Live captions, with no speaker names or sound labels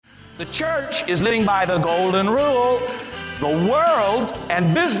The church is living by the golden rule. The world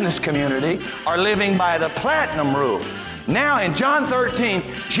and business community are living by the platinum rule. Now in John 13,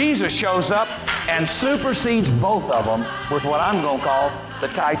 Jesus shows up and supersedes both of them with what I'm going to call the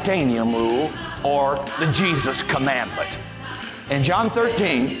titanium rule or the Jesus commandment. In John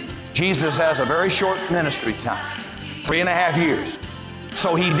 13, Jesus has a very short ministry time, 3.5 years.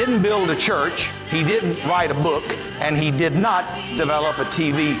 So he didn't build a church, he didn't write a book, and he did not develop a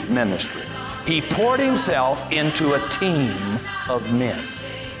TV ministry. He poured himself into a team of men,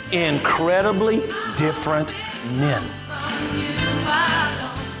 incredibly different men.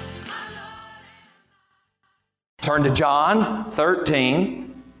 Turn to John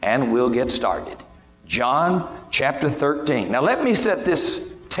 13 and we'll get started. John chapter 13. Now let me set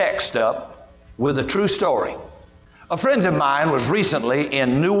this text up with a true story. A friend of mine was recently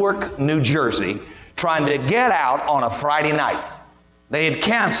in Newark, New Jersey, trying to get out on a Friday night. They had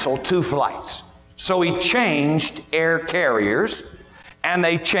canceled 2 flights. So he changed air carriers and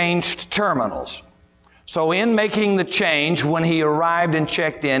they changed terminals. So in making the change, when he arrived and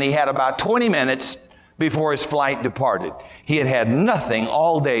checked in, he had about 20 minutes before his flight departed. He had had nothing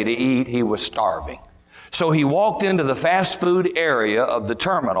all day to eat. He was starving. So he walked into the fast food area of the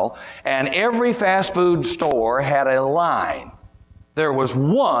terminal, and every fast food store had a line. There was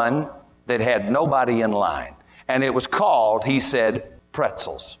one that had nobody in line, and it was called, he said,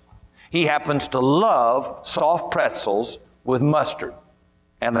 pretzels. He happens to love soft pretzels with mustard,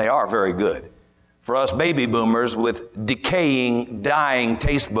 and they are very good. For us baby boomers with decaying, dying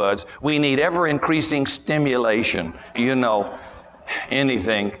taste buds, we need ever-increasing stimulation. You know,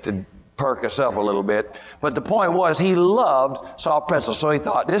 anything to perk us up a little bit. But the point was, he loved soft pretzels, so he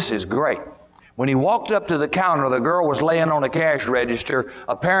thought, this is great. When he walked up to the counter, the girl was laying on a cash register,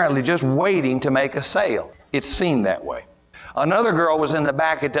 apparently just waiting to make a sale. It seemed that way. Another girl was in the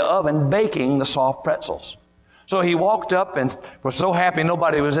back at the oven baking the soft pretzels. So he walked up and was so happy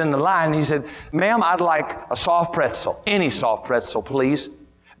nobody was in the line. He said, ma'am, I'd like a soft pretzel. Any soft pretzel, please.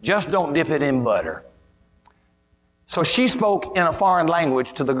 Just don't dip it in butter. So she spoke in a foreign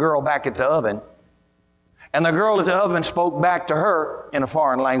language to the girl back at the oven. And the girl at the oven spoke back to her in a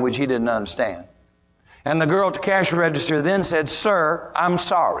foreign language he didn't understand. And the girl at the cash register then said, sir, I'm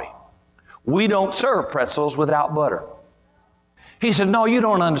sorry. We don't serve pretzels without butter. He said, no, you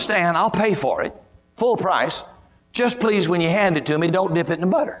don't understand. I'll pay for it. Full price. Just please, when you hand it to me, don't dip it in the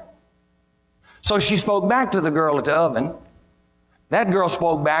butter. So she spoke back to the girl at the oven. That girl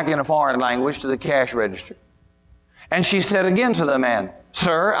spoke back in a foreign language to the cash register. And she said again to the man,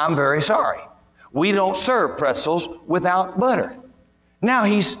 sir, I'm very sorry. We don't serve pretzels without butter. Now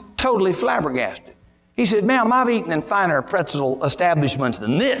he's totally flabbergasted. He said, ma'am, I've eaten in finer pretzel establishments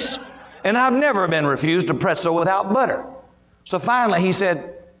than this, and I've never been refused a pretzel without butter. So finally he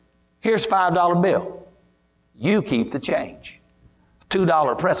said, here's $5 bill. You keep the change.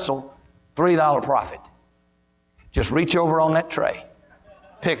 $2 pretzel, $3 profit. Just reach over on that tray,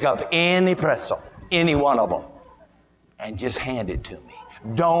 pick up any pretzel, any one of them, and just hand it to me.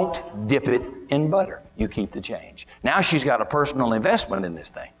 Don't dip it in butter. You keep the change. Now she's got a personal investment in this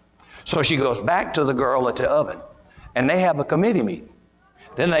thing. So she goes back to the girl at the oven, and they have a committee meeting.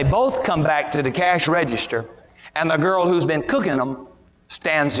 Then they both come back to the cash register, and the girl who's been cooking them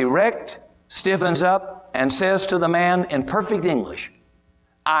stands erect, stiffens up, and says to the man in perfect English,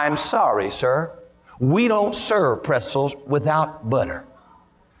 I'm sorry, sir. We don't serve pretzels without butter.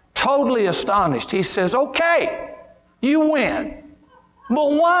 Totally astonished, he says, okay, you win.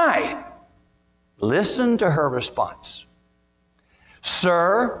 But why? Listen to her response.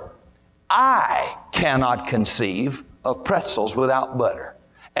 Sir, I cannot conceive of pretzels without butter,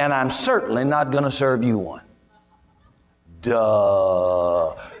 and I'm certainly not going to serve you one.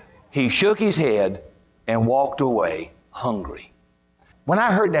 Duh. He shook his head and walked away hungry. When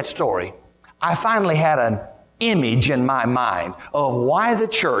I heard that story, I finally had an image in my mind of why the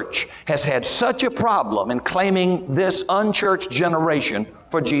church has had such a problem in claiming this unchurched generation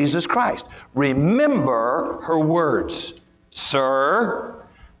for Jesus Christ. Remember her words. Sir,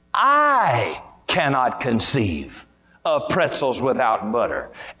 I cannot conceive of pretzels without butter,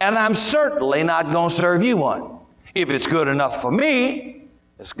 and I'm certainly not going to serve you one. If it's good enough for me,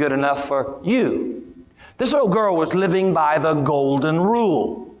 it's good enough for you. This little girl was living by the golden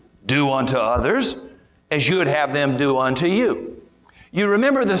rule. Do unto others as you would have them do unto you. You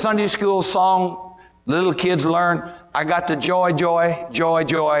remember the Sunday school song little kids learn, I got the joy, joy, joy,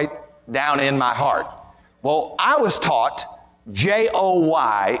 joy down in my heart. Well, I was taught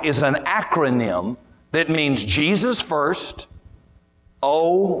J-O-Y is an acronym that means Jesus first,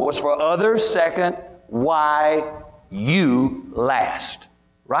 O was for others second, Y, you last.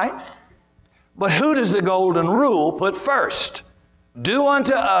 right? But who does the golden rule put first? Do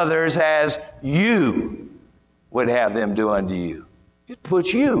unto others as you would have them do unto you. It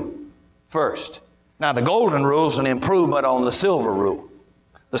puts you first. Now, the golden rule is an improvement on the silver rule.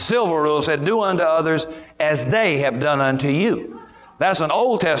 The silver rule said, do unto others as they have done unto you. That's an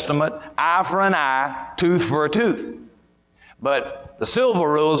Old Testament, eye for an eye, tooth for a tooth. But the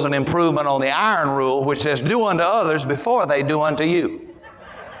silver rule is an improvement on the iron rule, which says, do unto others before they do unto you.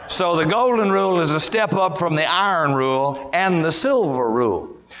 So the golden rule is a step up from the iron rule and the silver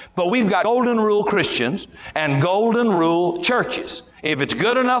rule. But we've got golden rule Christians and golden rule churches. If it's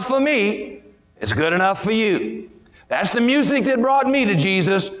good enough for me, it's good enough for you. That's the music that brought me to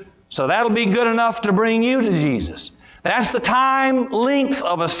Jesus, so that'll be good enough to bring you to Jesus. That's the time length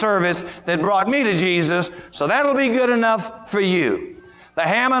of a service that brought me to Jesus, so that'll be good enough for you. The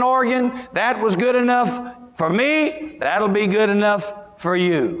Hammond organ, that was good enough for me, that'll be good enough for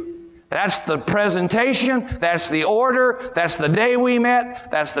you. That's the presentation, that's the order, that's the day we met,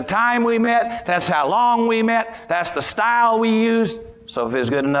 that's the time we met, that's how long we met, that's the style we used. So if it's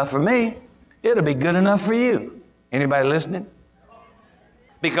good enough for me, it'll be good enough for you. Anybody listening?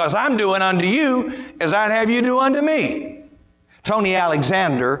 Because I'm doing unto you as I'd have you do unto me. Tony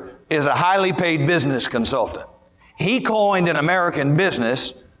Alexander is a highly paid business consultant. He coined in American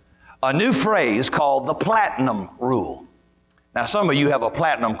business a new phrase called the platinum rule. Now, some of you have a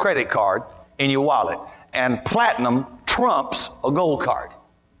platinum credit card in your wallet, and platinum trumps a gold card,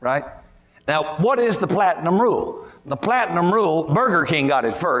 right? Now, what is the platinum rule? The platinum rule, Burger King got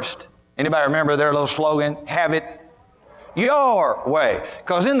it first. Anybody remember their little slogan? Have it your way.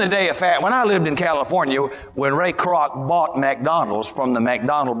 Because in the day of when I lived in California, when Ray Kroc bought McDonald's from the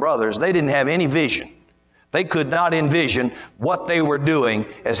McDonald brothers, they didn't have any vision. They could not envision what they were doing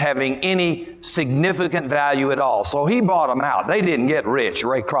as having any significant value at all. So he bought them out. They didn't get rich.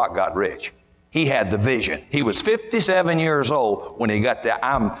 Ray Kroc got rich. He had the vision. He was 57 years old when he got there.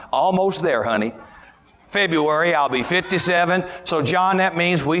 I'm almost there, honey. February, I'll be 57. So, John, that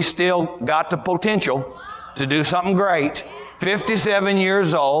means we still got the potential to do something great. 57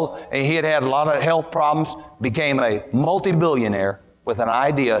 years old, and he had had a lot of health problems, became a multi-billionaire with an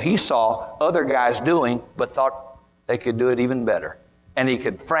idea he saw other guys doing, but thought they could do it even better. And he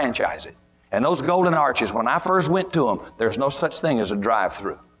could franchise it. And those Golden Arches, when I first went to them, there's no such thing as a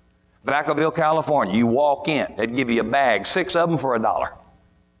drive-through. Vacaville, California, you walk in, they'd give you a bag, 6 of them for $1.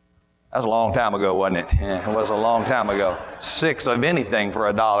 That was a long time ago, wasn't it? Yeah, it was a long time ago. 6 of anything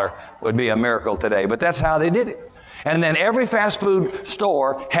for $1 would be a miracle today, but that's how they did it. And then every fast food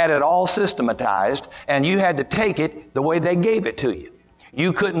store had it all systematized, and you had to take it the way they gave it to you.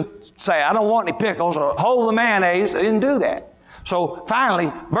 You couldn't say, I don't want any pickles, or hold the mayonnaise. They didn't do that. So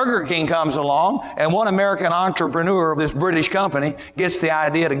finally, Burger King comes along, and one American entrepreneur of this British company gets the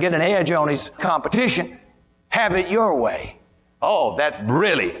idea to get an edge on his competition. Have it your way. Oh, that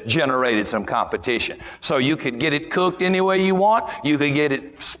really generated some competition. So you could get it cooked any way you want. You could get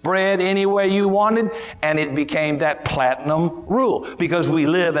it spread any way you wanted. And it became that platinum rule because we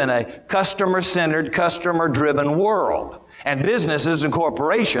live in a customer-centered, customer-driven world. And businesses and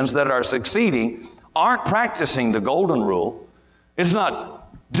corporations that are succeeding aren't practicing the golden rule. It's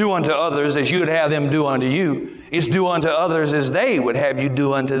not do unto others as you'd have them do unto you. It's do unto others as they would have you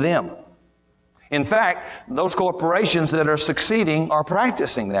do unto them. In fact, those corporations that are succeeding are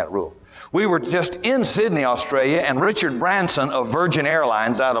practicing that rule. We were just in Sydney, Australia, and Richard Branson of Virgin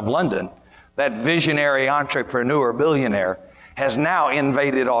Airlines out of London, that visionary entrepreneur, billionaire, has now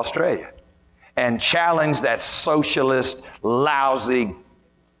invaded Australia and challenged that socialist, lousy,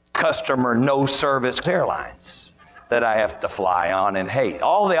 customer, no-service airlines that I have to fly on and hate.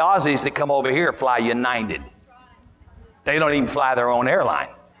 All the Aussies that come over here fly United. They don't even fly their own airline.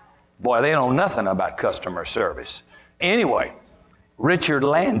 Boy, they know nothing about customer service. Anyway, Richard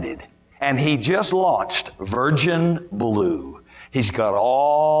landed, and he just launched Virgin Blue. He's got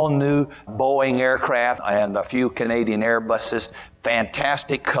all new Boeing aircraft and a few Canadian Airbuses.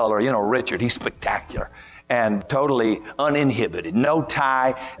 Fantastic color. You know, Richard, he's spectacular and totally uninhibited. No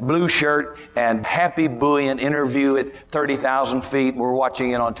tie, blue shirt, and happy, buoyant interview at 30,000 feet. We're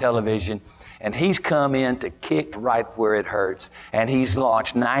watching it on television. And he's come in to kick right where it hurts. And he's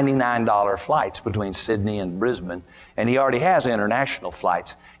launched $99 flights between Sydney and Brisbane. And he already has international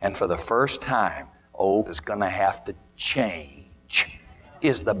flights. And for the first time, it's going to have to change.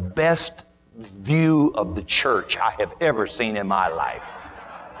 Is the best view of the church I have ever seen in my life.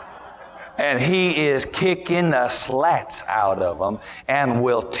 And he is kicking the slats out of them and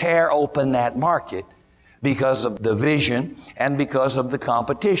will tear open that market because of the vision and because of the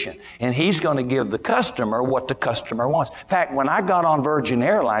competition. And he's going to give the customer what the customer wants. In fact, when I got on Virgin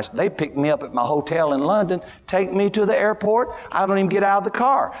Airlines, they picked me up at my hotel in London, take me to the airport. I don't even get out of the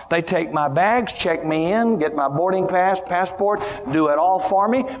car. They take my bags, check me in, get my boarding passport, do it all for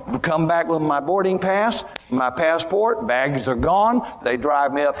me, come back with my boarding pass, my passport, bags are gone. They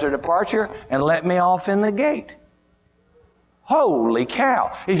drive me up to departure and let me off in the gate. Holy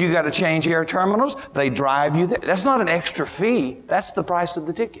cow. If you got to change air terminals, they drive you there. That's not an extra fee. That's the price of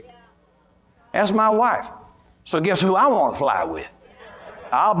the ticket. That's my wife. So guess who I want to fly with?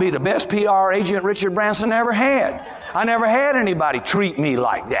 I'll be the best PR agent Richard Branson ever had. I never had anybody treat me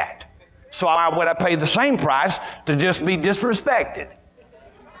like that. So I would have paid the same price to just be disrespected.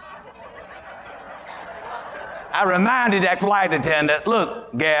 I reminded that flight attendant,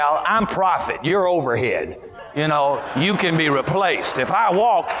 look, gal, I'm profit. You're overhead. You know, you can be replaced. If I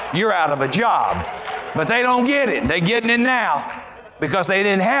walk, you're out of a job. But they don't get it. They're getting it now because they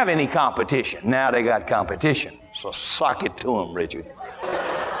didn't have any competition. Now they got competition. So suck it to them, Richard.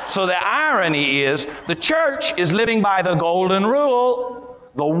 So the irony is the church is living by the golden rule.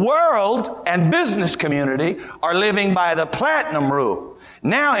 The world and business community are living by the platinum rule.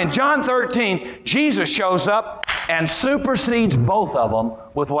 Now in John 13, Jesus shows up and supersedes both of them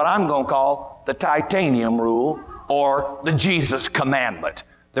with what I'm going to call the titanium rule or the Jesus commandment.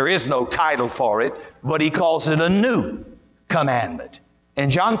 There is no title for it, but he calls it a new commandment.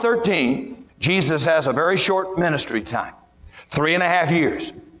 In John 13, Jesus has a very short ministry time, 3.5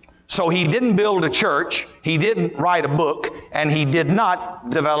 years. So he didn't build a church, he didn't write a book, and he did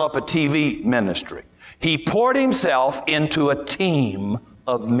not develop a TV ministry. He poured himself into a team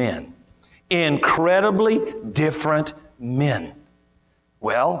of men, incredibly different men.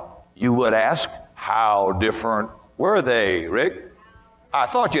 Well, you would ask, how different were they, Rick? I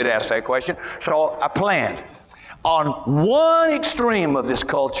thought you'd ask that question, so I planned. On one extreme of this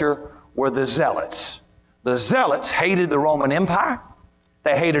culture were the Zealots. The Zealots hated the Roman Empire.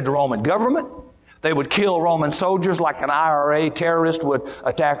 They hated the Roman government. They would kill Roman soldiers like an IRA terrorist would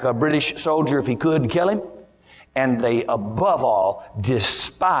attack a British soldier if he could and kill him. And they, above all,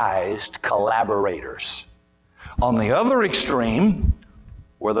 despised collaborators. On the other extreme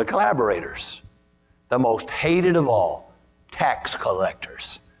were the collaborators, the most hated of all, tax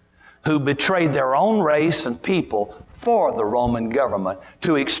collectors, who betrayed their own race and people for the Roman government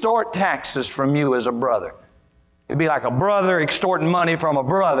to extort taxes from you as a brother. It'd be like a brother extorting money from a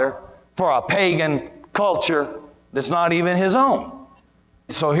brother for a pagan culture that's not even his own.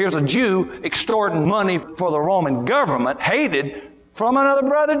 So here's a Jew extorting money for the Roman government, hated from another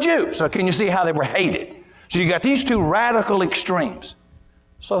brother Jew. So can you see how they were hated? So you got these two radical extremes.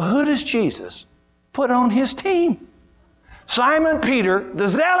 So who does Jesus put on his team? Simon Peter, the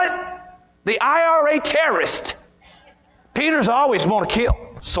zealot, the IRA terrorist. Peter's always want to kill,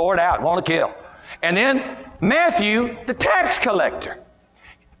 sword out, want to kill. And then Matthew, the tax collector.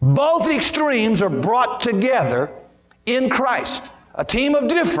 Both extremes are brought together in Christ. A team of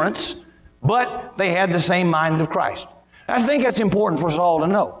difference, but they had the same mind of Christ. I think that's important for us all to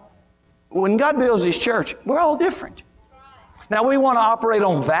know. When God builds His church, we're all different. Now, we want to operate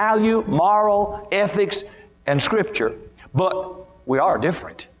on value, moral, ethics, and Scripture, but we are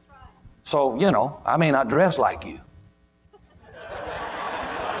different. So, you know, I may not dress like you.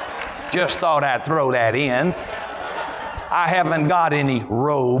 Just thought I'd throw that in. I haven't got any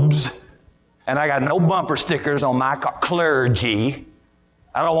robes, and I got no bumper stickers on my car. Clergy.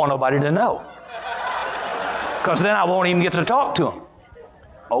 I don't want nobody to know, because then I won't even get to talk to them.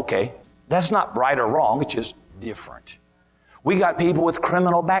 Okay, that's not right or wrong. It's just different. We got people with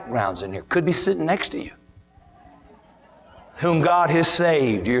criminal backgrounds in here. Could be sitting next to you. Whom God has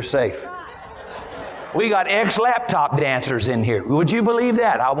saved, you're safe. We got ex-laptop dancers in here. Would you believe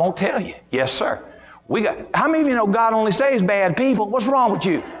that? I won't tell you. Yes, sir. How many of you know God only saves bad people? What's wrong with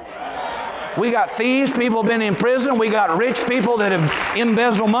you? We got thieves, people been in prison. We got rich people that have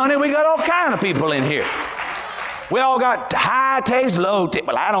embezzled money. We got all kind of people in here. We all got high taste, low taste.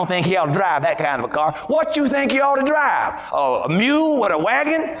 Well, I don't think he ought to drive that kind of a car. What you think you ought to drive? A mule with a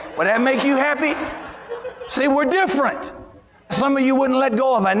wagon? Would that make you happy? See, we're different. Some of you wouldn't let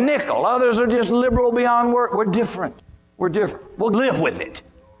go of a nickel. Others are just liberal beyond work. We're different. We're different. We'll live with it.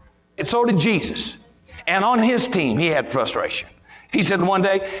 And so did Jesus. And on his team, he had frustration. He said one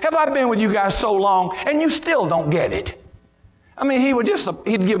day, have I been with you guys so long and you still don't get it? I mean,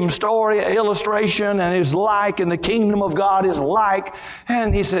 he'd give them a story, an illustration, and it was like, and the kingdom of God is like.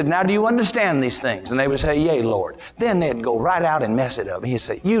 And he said, now do you understand these things? And they would say, yea, Lord. Then they'd go right out and mess it up. And he'd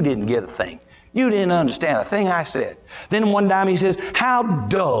say, you didn't get a thing. You didn't understand a thing I said. Then one time he says, how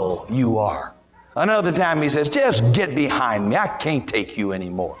dull you are. Another time he says, just get behind me. I can't take you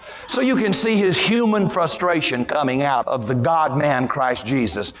anymore. So you can see his human frustration coming out of the God-man Christ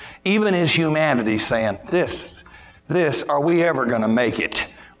Jesus. Even his humanity saying, this, are we ever going to make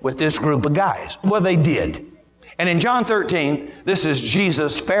it with this group of guys? Well, they did. And in John 13, this is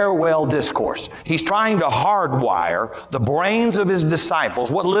Jesus' farewell discourse. He's trying to hardwire the brains of his disciples,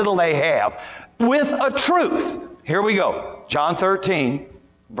 what little they have, with a truth. Here we go. John 13,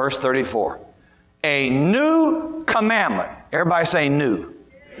 verse 34. A new commandment. Everybody say new.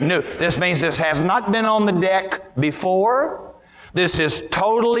 New. This means this has not been on the deck before. This is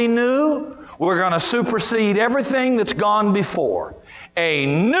totally new. We're going to supersede everything that's gone before. A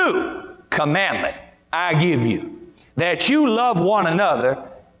new commandment I give you, that you love one another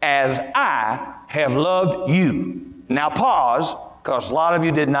as I have loved you. Now pause, because a lot of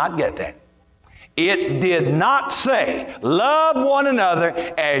you did not get that. It did not say, love one another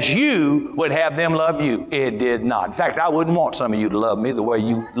as you would have them love you. It did not. In fact, I wouldn't want some of you to love me the way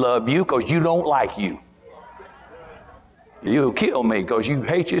you love you, because you don't like you. You'll kill me because you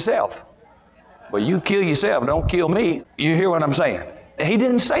hate yourself. Well, you kill yourself, don't kill me. You hear what I'm saying? He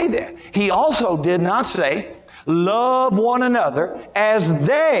didn't say that. He also did not say, love one another as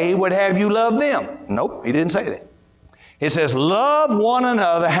they would have you love them. Nope, he didn't say that. It says, love one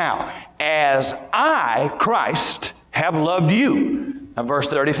another how? As I, Christ, have loved you. Now, verse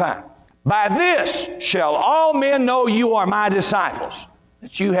 35. By this shall all men know you are my disciples,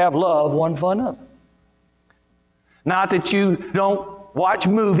 that you have love one for another. Not that you don't watch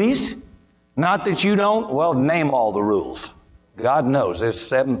movies. Not that you don't, well, name all the rules. God knows there's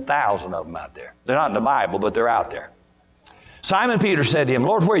 7,000 of them out there. They're not in the Bible, but they're out there. Simon Peter said to him,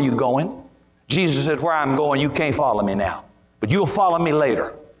 Lord, where are you going? Jesus said, where I'm going, you can't follow me now, but you'll follow me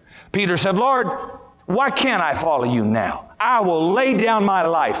later. Peter said, Lord, why can't I follow you now? I will lay down my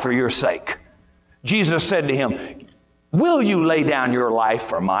life for your sake. Jesus said to him, will you lay down your life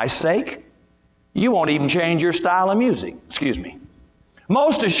for my sake? You won't even change your style of music. Excuse me.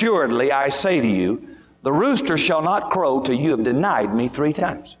 Most assuredly, I say to you, the rooster shall not crow till you have denied me 3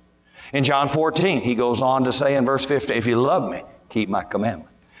 times. In John 14, he goes on to say in verse 15, if you love me, keep my commandment.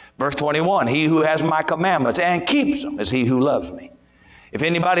 Verse 21, he who has my commandments and keeps them is he who loves me. If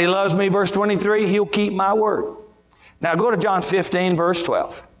anybody loves me, verse 23, he'll keep my word. Now go to John 15, verse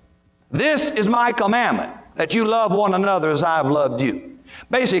 12. This is my commandment, that you love one another as I have loved you.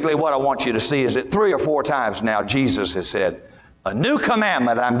 Basically, what I want you to see is that 3 or 4 times now Jesus has said, a new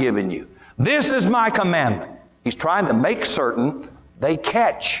commandment I'm giving you. This is my commandment. He's trying to make certain they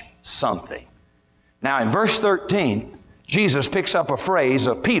catch something. Now in verse 13, Jesus picks up a phrase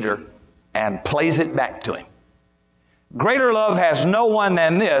of Peter and plays it back to him. Greater love has no one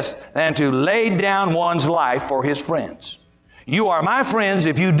than this, than to lay down one's life for his friends. You are my friends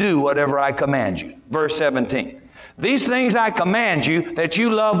if you do whatever I command you. Verse 17. These things I command you, that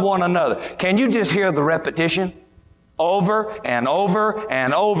you love one another. Can you just hear the repetition? Over and over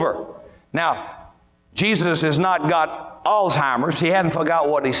and over. Now, Jesus has not got Alzheimer's. He hadn't forgot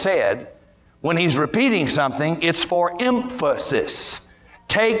what he said. When he's repeating something, it's for emphasis.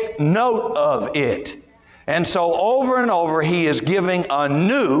 Take note of it. And so over and over, he is giving a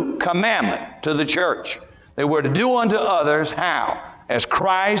new commandment to the church. They were to do unto others how? As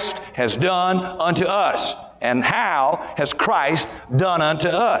Christ has done unto us. And how has Christ done unto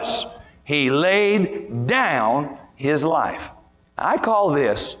us? He laid down his life. I call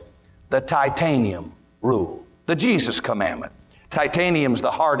this the titanium rule, the Jesus commandment. Titanium's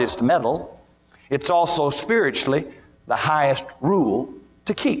the hardest metal. It's also spiritually the highest rule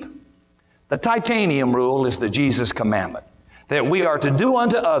to keep. The titanium rule is the Jesus commandment, that we are to do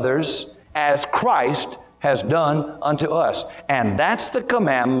unto others as Christ has done unto us. And that's the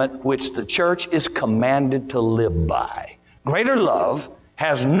commandment which the church is commanded to live by. Greater love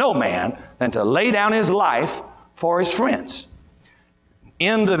has no man than to lay down his life for his friends.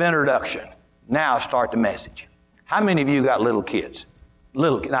 End of introduction. Now start the message. How many of you got little kids?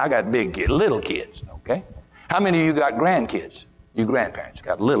 Now I got big kids, little kids, okay? How many of you got grandkids? You grandparents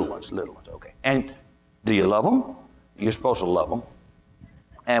got little ones, okay. And do you love them? You're supposed to love them.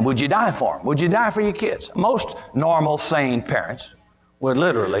 And would you die for them? Would you die for your kids? Most normal, sane parents would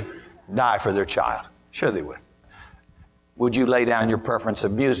literally die for their child. Sure they would. Would you lay down your preference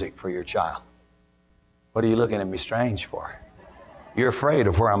of music for your child? What are you looking at me strange for? You're afraid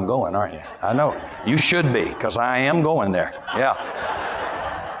of where I'm going, aren't you? I know. You should be, because I am going there.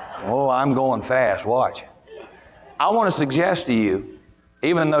 Yeah. Oh, I'm going fast. Watch. I want to suggest to you,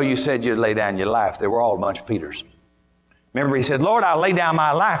 even though you said you'd lay down your life, they were all a bunch of Peters. Remember, he said, Lord, I'll lay down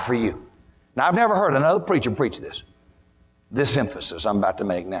my life for you. Now, I've never heard another preacher preach this emphasis I'm about to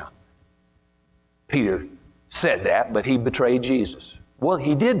make now. Peter said that, but he betrayed Jesus. Well,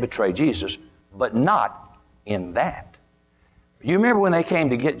 he did betray Jesus, but not in that. You remember when they came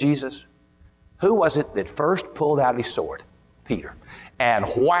to get Jesus? Who was it that first pulled out his sword? Peter. And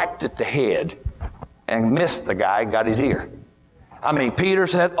whacked at the head and missed the guy, got his ear. I mean, Peter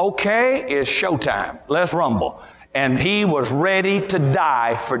said, okay, it's showtime. Let's rumble. And he was ready to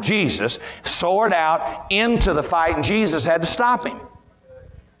die for Jesus, sword out into the fight, and Jesus had to stop him.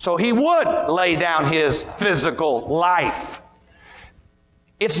 So he would lay down his physical life.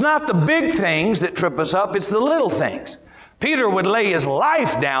 It's not the big things that trip us up, it's the little things. Peter would lay his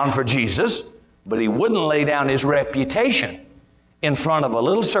life down for Jesus, but he wouldn't lay down his reputation in front of a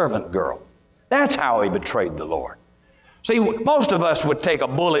little servant girl. That's how he betrayed the Lord. See, most of us would take a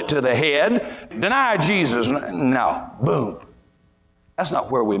bullet to the head, deny Jesus. No, boom. That's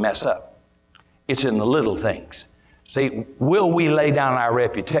not where we mess up. It's in the little things. See, will we lay down our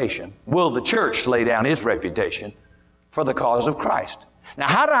reputation? Will the church lay down its reputation for the cause of Christ? Now,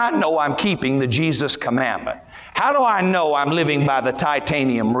 how do I know I'm keeping the Jesus commandment? How do I know I'm living by the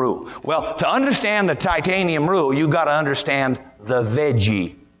titanium rule? Well, to understand the titanium rule, you've got to understand the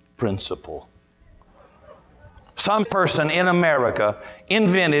veggie principle. Some person in America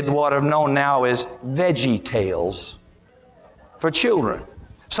invented what are known now as Veggie Tales for children.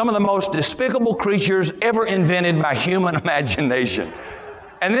 Some of the most despicable creatures ever invented by human imagination.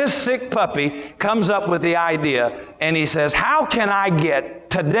 And this sick puppy comes up with the idea, and he says, how can I get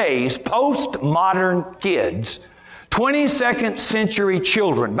today's postmodern kids, 22nd century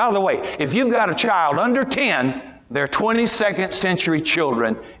children? By the way, if you've got a child under 10, they're 22nd century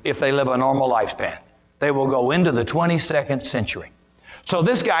children if they live a normal lifespan. They will go into the 22nd century. So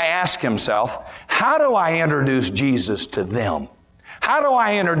this guy asked himself, how do I introduce Jesus to them? How do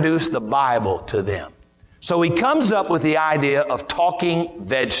I introduce the Bible to them? So he comes up with the idea of talking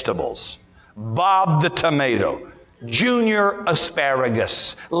vegetables. Bob the tomato, Junior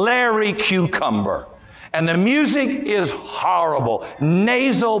asparagus, Larry cucumber. And the music is horrible.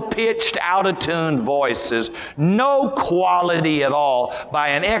 Nasal pitched, out-of-tune voices. No quality at all by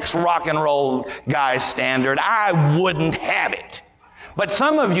an ex-rock and roll guy's standard. I wouldn't have it. But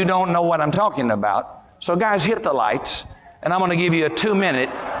some of you don't know what I'm talking about. So guys, hit the lights, and I'm going to give you a 2-minute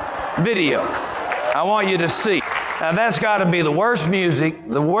video. I want you to see. Now that's got to be the worst music,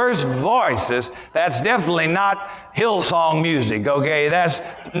 the worst voices. That's definitely not Hillsong music, okay? That's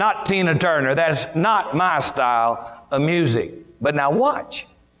not Tina Turner. That's not my style of music. But now watch.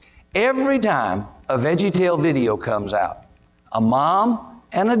 Every time a VeggieTale video comes out, a mom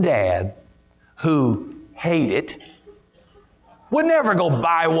and a dad who hate it would never go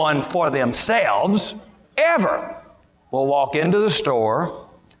buy one for themselves, ever, will walk into the store,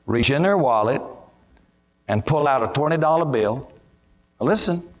 reach in their wallet, and pull out a $20 bill,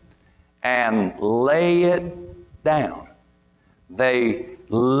 listen, and lay it down. They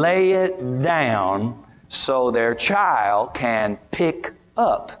lay it down so their child can pick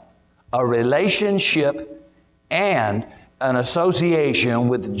up a relationship and an association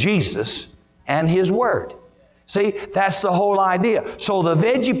with Jesus and His Word. See, that's the whole idea. So the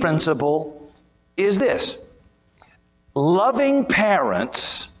veggie principle is this. Loving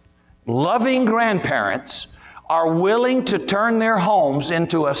parents, loving grandparents are willing to turn their homes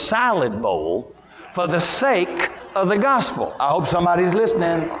into a salad bowl for the sake of the gospel. I hope somebody's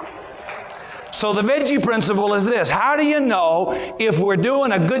listening. So the veggie principle is this. How do you know if we're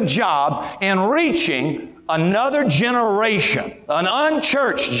doing a good job in reaching another generation, an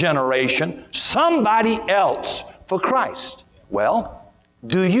unchurched generation, somebody else for Christ? Well,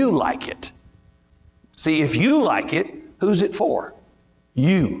 do you like it? See, if you like it, who's it for?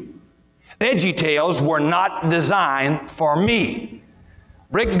 You. VeggieTales were not designed for me.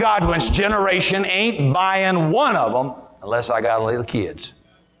 Rick Godwin's generation ain't buying one of them unless I got little kids.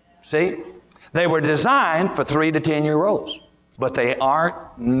 See? They were designed for 3 to 10-year-olds, but they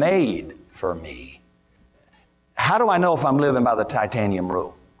aren't made for me. How do I know if I'm living by the titanium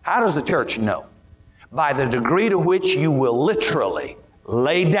rule? How does the church know? By the degree to which you will literally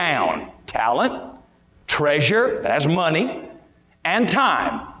lay down talent, treasure, that's money, and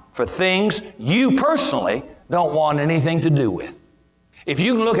time for things you personally don't want anything to do with. If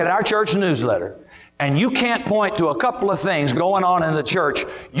you look at our church newsletter and you can't point to a couple of things going on in the church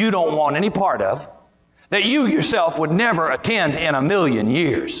you don't want any part of, that you yourself would never attend in a million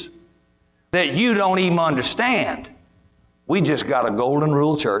years, that you don't even understand, we just got a golden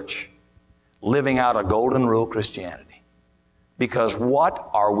rule church living out a golden rule Christianity. Because what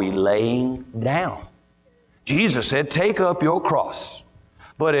are we laying down? Jesus said, take up your cross.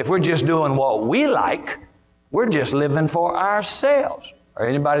 But if we're just doing what we like, we're just living for ourselves. Are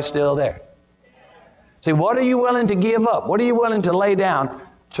anybody still there? See, what are you willing to give up? What are you willing to lay down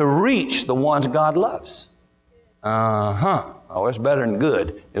to reach the ones God loves? Oh, it's better than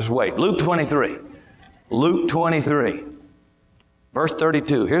good. Just wait. Luke 23. Luke 23. Verse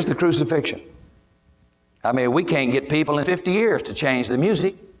 32. Here's the crucifixion. I mean, we can't get people in 50 years to change the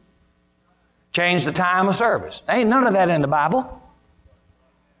music, change the time of service. Ain't none of that in the Bible.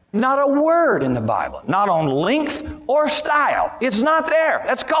 Not a word in the Bible. Not on length or style. It's not there.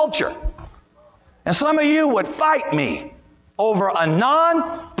 That's culture. And some of you would fight me over a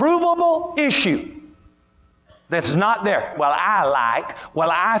non-provable issue that's not there. Well,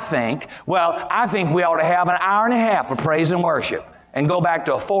 I think we ought to have an hour and a half of praise and worship and go back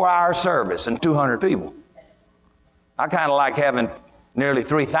to a 4-hour service and 200 people. I kind of like having nearly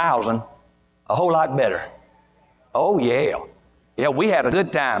 3,000, a whole lot better. Oh, yeah. Yeah, we had a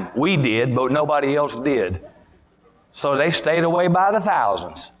good time. We did, but nobody else did. So they stayed away by the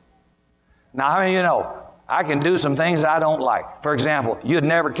thousands. Now, how many of you know, I can do some things I don't like. For example, you'd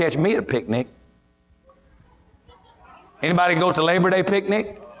never catch me at a picnic. Anybody go to Labor Day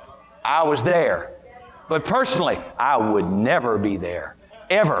picnic? I was there. But personally, I would never be there.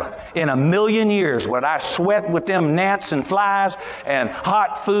 Ever in a million years would I sweat with them gnats and flies and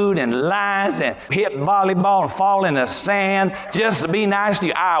hot food and lies and hit volleyball and fall in the sand just to be nice to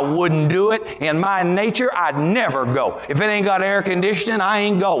you. I wouldn't do it. In my nature, I'd never go. If it ain't got air conditioning, I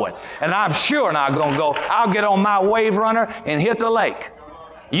ain't going. And I'm sure not going to go. I'll get on my wave runner and hit the lake.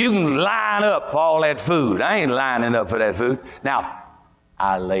 You can line up for all that food. I ain't lining up for that food. Now,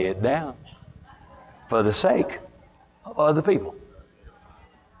 I lay it down for the sake of other people.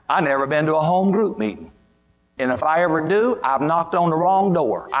 I've never been to a home group meeting. And if I ever do, I've knocked on the wrong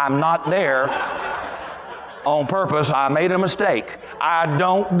door. I'm not there on purpose. I made a mistake. I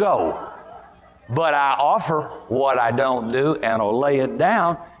don't go. But I offer what I don't do and I'll lay it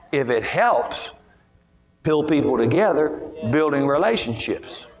down if it helps pull people together, building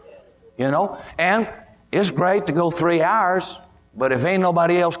relationships. You know? And it's great to go 3 hours, but if ain't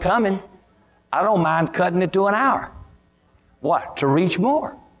nobody else coming, I don't mind cutting it to an hour. What? To reach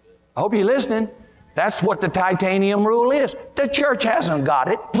more. I hope you're listening. That's what the titanium rule is. The church hasn't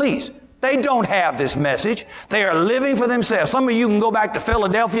got it. Please. They don't have this message. They are living for themselves. Some of you can go back to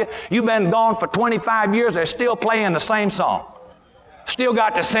Philadelphia. You've been gone for 25 years. They're still playing the same song. Still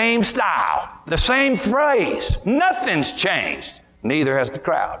got the same style, the same phrase. Nothing's changed. Neither has the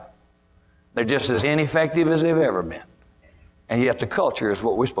crowd. They're just as ineffective as they've ever been. And yet the culture is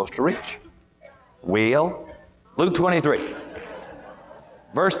what we're supposed to reach. Well, Luke 23.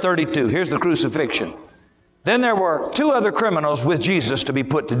 Verse 32, here's the crucifixion. Then there were 2 other criminals with Jesus to be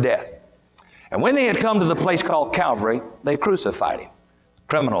put to death. And when they had come to the place called Calvary, they crucified him.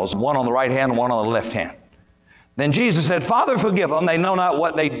 Criminals, one on the right hand and one on the left hand. Then Jesus said, Father, forgive them, they know not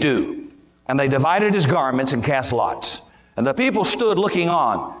what they do. And they divided his garments and cast lots. And the people stood looking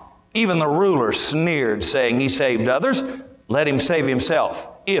on. Even the rulers sneered, saying, He saved others, let him save himself,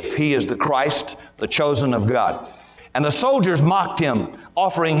 if he is the Christ, the chosen of God. And the soldiers mocked him,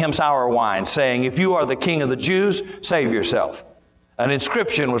 offering him sour wine, saying, If you are the King of the Jews, save yourself. An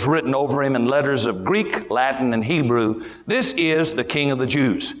inscription was written over him in letters of Greek, Latin, and Hebrew, This is the King of the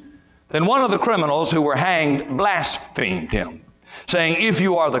Jews. Then one of the criminals who were hanged blasphemed him, saying, If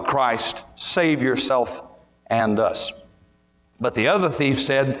you are the Christ, save yourself and us. But the other thief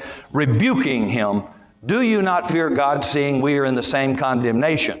said, rebuking him, Do you not fear God, seeing we are in the same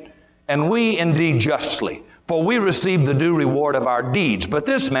condemnation? And we indeed justly. For we receive the due reward of our deeds, but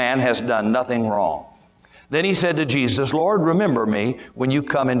this man has done nothing wrong. Then he said to Jesus, Lord, remember me when you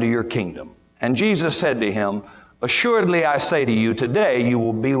come into your kingdom. And Jesus said to him, Assuredly I say to you, today you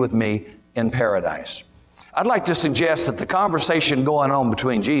will be with me in paradise. I'd like to suggest that the conversation going on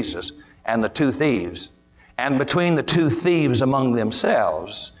between Jesus and the 2 thieves, and between the 2 thieves among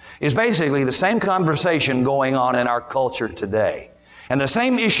themselves, is basically the same conversation going on in our culture today. And the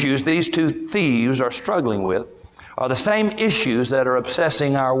same issues these 2 thieves are struggling with are the same issues that are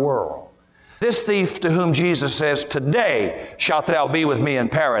obsessing our world. This thief to whom Jesus says, Today shalt thou be with me in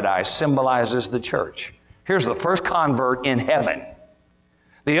paradise, symbolizes the church. Here's the first convert in heaven.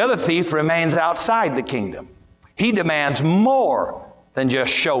 The other thief remains outside the kingdom. He demands more than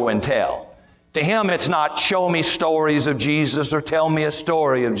just show and tell. To him, it's not show me stories of Jesus or tell me a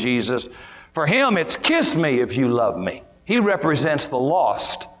story of Jesus. For him, it's kiss me if you love me. He represents the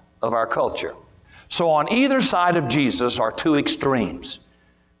lost of our culture. So on either side of Jesus are 2 extremes.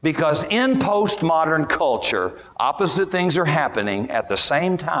 Because in postmodern culture, opposite things are happening at the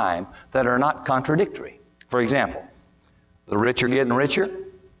same time that are not contradictory. For example, the rich are getting richer,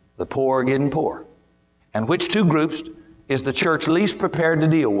 the poor are getting poorer. And which 2 groups is the church least prepared to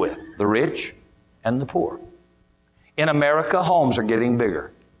deal with? The rich and the poor. In America, homes are getting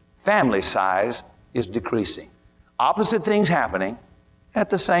bigger. Family size is decreasing. Opposite things happening at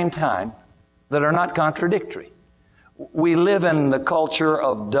the same time that are not contradictory. We live in the culture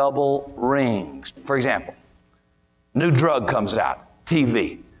of double rings. For example, new drug comes out,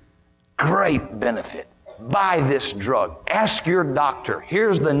 TV. Great benefit. Buy this drug. Ask your doctor.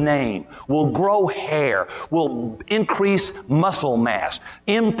 Here's the name. Will grow hair. Will increase muscle mass.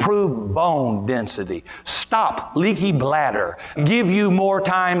 Improve bone density. Stop leaky bladder. Give you more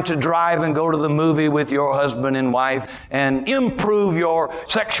time to drive and go to the movie with your husband and wife. And improve your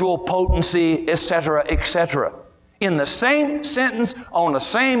sexual potency, etc., etc. In the same sentence, on the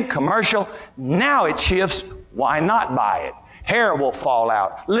same commercial, now it shifts. Why not buy it? Hair will fall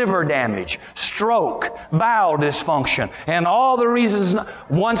out, liver damage, stroke, bowel dysfunction, and all the reasons.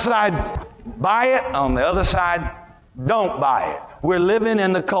 One side, buy it. On the other side, don't buy it. We're living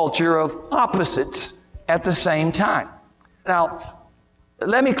in the culture of opposites at the same time. Now,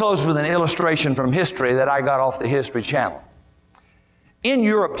 let me close with an illustration from history that I got off the History Channel. In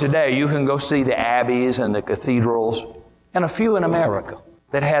Europe today, you can go see the abbeys and the cathedrals, and a few in America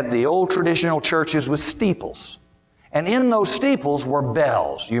that had the old traditional churches with steeples. And in those steeples were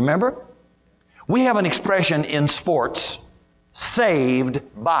bells. You remember? We have an expression in sports, saved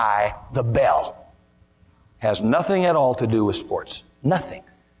by the bell. Has nothing at all to do with sports. Nothing.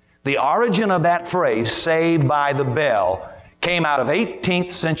 The origin of that phrase, saved by the bell, came out of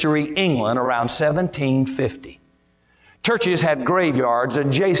 18th century England around 1750. Churches had graveyards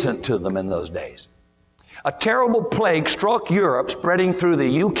adjacent to them in those days. A terrible plague struck Europe, spreading through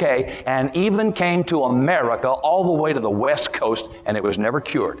the UK, and even came to America all the way to the West Coast, and it was never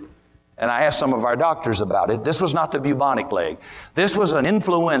cured. And I asked some of our doctors about it. This was not the bubonic plague. This was an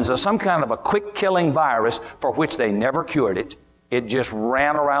influenza, some kind of a quick-killing virus for which they never cured it. It just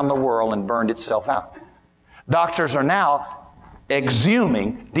ran around the world and burned itself out. Doctors are now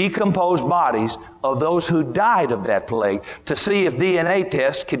exhuming decomposed bodies of those who died of that plague to see if DNA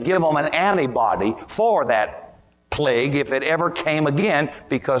tests could give them an antibody for that plague if it ever came again,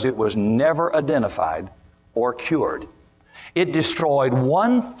 because it was never identified or cured. It destroyed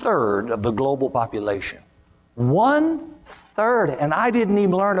 1/3 of the global population. 1/3. And I didn't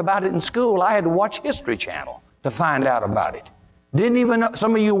even learn about it in school. I had to watch History Channel to find out about it. Didn't even know.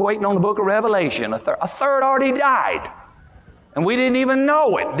 Some of you waiting on the book of Revelation. A third already died. And we didn't even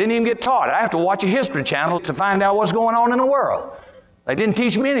know it. Didn't even get taught. I have to watch a History Channel to find out what's going on in the world. They didn't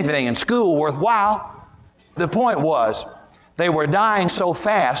teach me anything in school worthwhile. The point was, they were dying so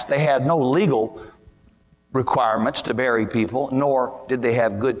fast they had no legal requirements to bury people, nor did they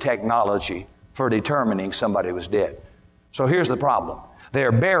have good technology for determining somebody was dead. So here's the problem.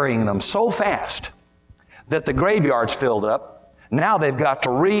 They're burying them so fast that the graveyards filled up. Now they've got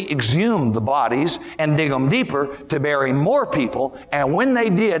to re-exhume the bodies and dig them deeper to bury more people. And when they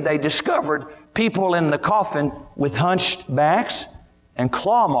did, they discovered people in the coffin with hunched backs and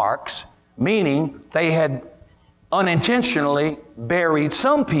claw marks, meaning they had unintentionally buried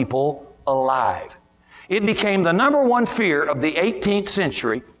some people alive. It became the number one fear of the 18th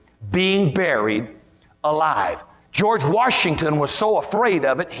century, being buried alive. George Washington was so afraid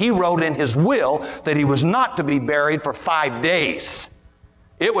of it, he wrote in his will that he was not to be buried for 5 days.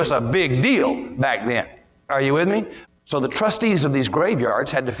 It was a big deal back then. Are you with me? So the trustees of these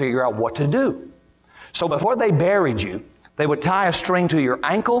graveyards had to figure out what to do. So before they buried you, they would tie a string to your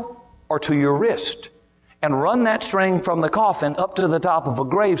ankle or to your wrist and run that string from the coffin up to the top of a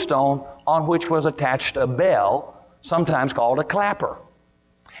gravestone on which was attached a bell, sometimes called a clapper.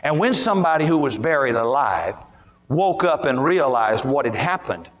 And when somebody who was buried alive woke up and realized what had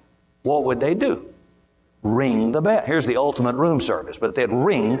happened, what would they do? Ring the bell. Here's the ultimate room service, but they'd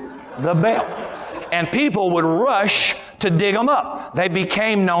ring the bell. And people would rush to dig them up. They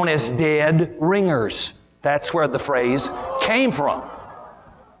became known as dead ringers. That's where the phrase came from.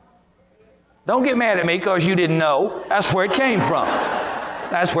 Don't get mad at me because you didn't know. That's where it came from.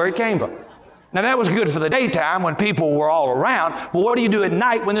 That's where it came from. Now that was good for the daytime when people were all around, but what do you do at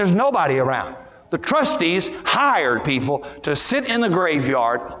night when there's nobody around? The trustees hired people to sit in the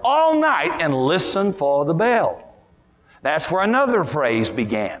graveyard all night and listen for the bell. That's where another phrase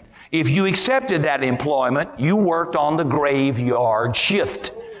began. If you accepted that employment, you worked on the graveyard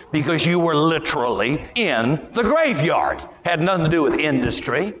shift because you were literally in the graveyard. Had nothing to do with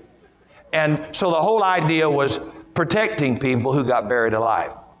industry. And so the whole idea was protecting people who got buried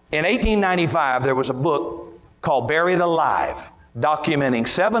alive. In 1895, there was a book called Buried Alive, documenting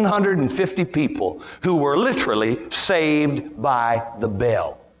 750 people who were literally saved by the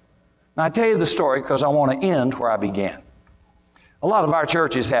bell. Now, I tell you the story because I want to end where I began. A lot of our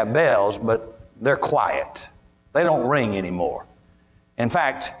churches have bells, but they're quiet. They don't ring anymore. In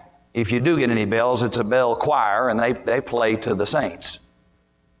fact, if you do get any bells, it's a bell choir, and they play to the saints.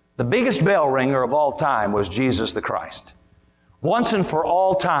 The biggest bell ringer of all time was Jesus the Christ. Once and for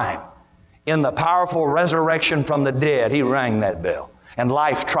all time, in the powerful resurrection from the dead, He rang that bell. And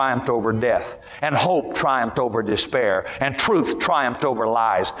life triumphed over death, and hope triumphed over despair, and truth triumphed over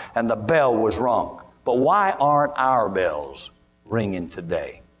lies, and the bell was rung. But why aren't our bells ringing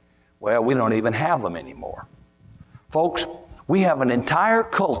today? Well, we don't even have them anymore. Folks, we have an entire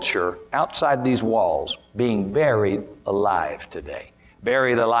culture outside these walls being buried alive today.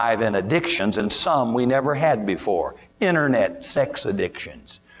 Buried alive in addictions, and some we never had before. Internet sex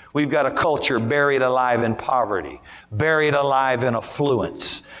addictions. We've got a culture buried alive in poverty, buried alive in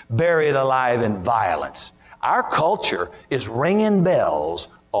affluence, buried alive in violence. Our culture is ringing bells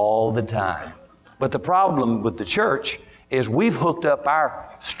all the time. But the problem with the church is we've hooked up our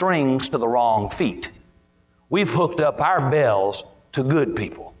strings to the wrong feet. We've hooked up our bells to good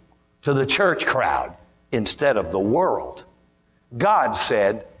people, to the church crowd, instead of the world. God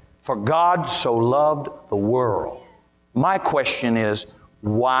said, "For God so loved the world." My question is,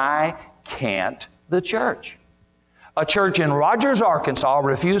 why can't the church? A church in Rogers, Arkansas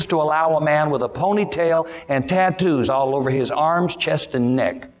refused to allow a man with a ponytail and tattoos all over his arms, chest, and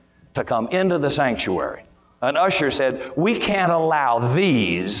neck to come into the sanctuary. An usher said, "We can't allow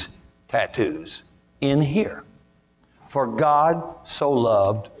these tattoos in here. For God so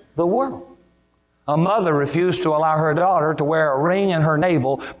loved the world." A mother refused to allow her daughter to wear a ring in her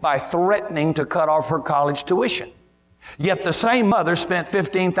navel by threatening to cut off her college tuition. Yet the same mother spent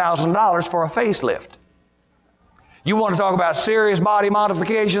 $15,000 for a facelift. You want to talk about serious body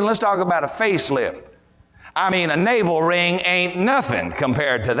modification? Let's talk about a facelift. I mean, a navel ring ain't nothing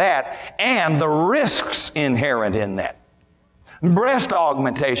compared to that, and the risks inherent in that. Breast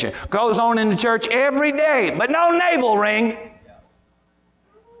augmentation goes on in the church every day, but no navel ring.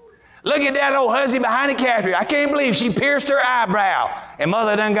 Look at that old hussy behind the cashier. I can't believe she pierced her eyebrow. And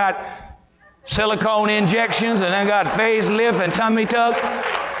mother done got silicone injections and then got facelift and tummy tuck.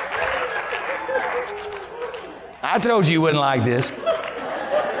 I told you wouldn't like this.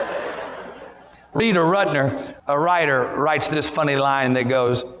 Rita Rutner, a writer, writes this funny line that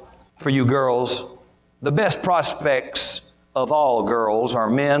goes, "For you girls, the best prospects of all girls are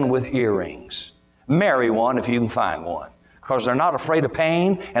men with earrings. Marry one if you can find one, because they're not afraid of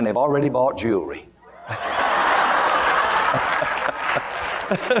pain and they've already bought jewelry."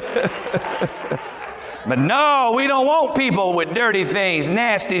 But no, we don't want people with dirty things,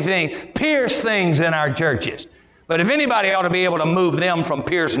 nasty things, pierced things in our churches. But if anybody ought to be able to move them from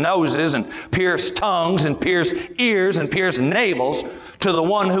pierced noses and pierced tongues and pierced ears and pierced navels to the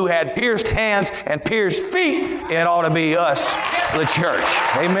one who had pierced hands and pierced feet, it ought to be us, the church.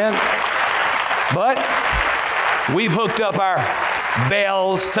 Amen? But we've hooked up our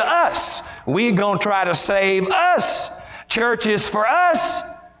bells to us. We're going to try to save us. Church is for us.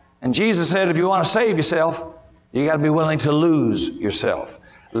 And Jesus said, if you want to save yourself, you got to be willing to lose yourself.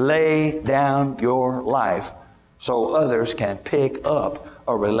 Lay down your life so others can pick up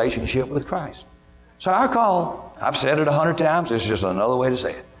a relationship with Christ. So our call, I've said it 100 times, it's just another way to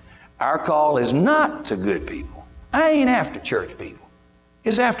say it. Our call is not to good people. I ain't after church people.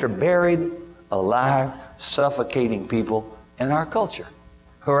 It's after buried, alive, suffocating people in our culture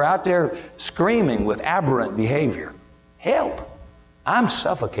who are out there screaming with aberrant behavior. Help! I'm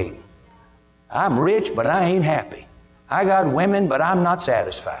suffocating. I'm rich, but I ain't happy. I got women, but I'm not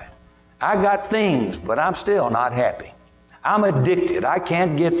satisfied. I got things, but I'm still not happy. I'm addicted. I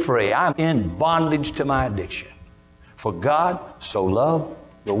can't get free. I'm in bondage to my addiction. For God so loved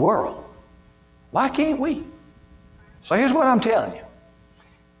the world. Why can't we? So here's what I'm telling you.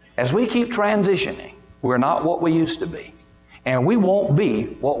 As we keep transitioning, we're not what we used to be. And we won't be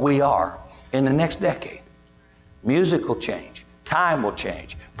what we are in the next decade. Music will change. Time will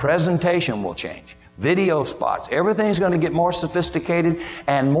change. Presentation will change. Video spots. Everything's going to get more sophisticated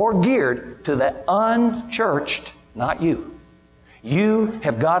and more geared to the unchurched, not you. You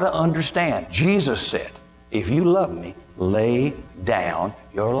have got to understand. Jesus said, if you love me, lay down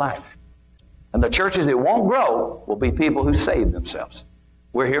your life. And the churches that won't grow will be people who save themselves.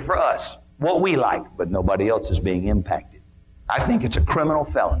 We're here for us, what we like, but nobody else is being impacted. I think it's a criminal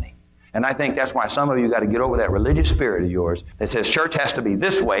felony. And I think that's why some of you got to get over that religious spirit of yours that says church has to be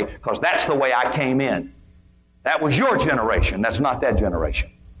this way because that's the way I came in. That was your generation. That's not that generation.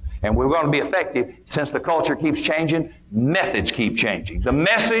 And we're going to be effective since the culture keeps changing. Methods keep changing. The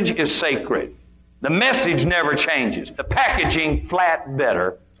message is sacred. The message never changes. The packaging flat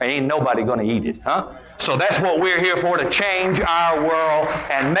better. Ain't nobody going to eat it, huh? So that's what we're here for, to change our world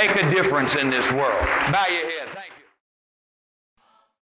and make a difference in this world. Bow your head.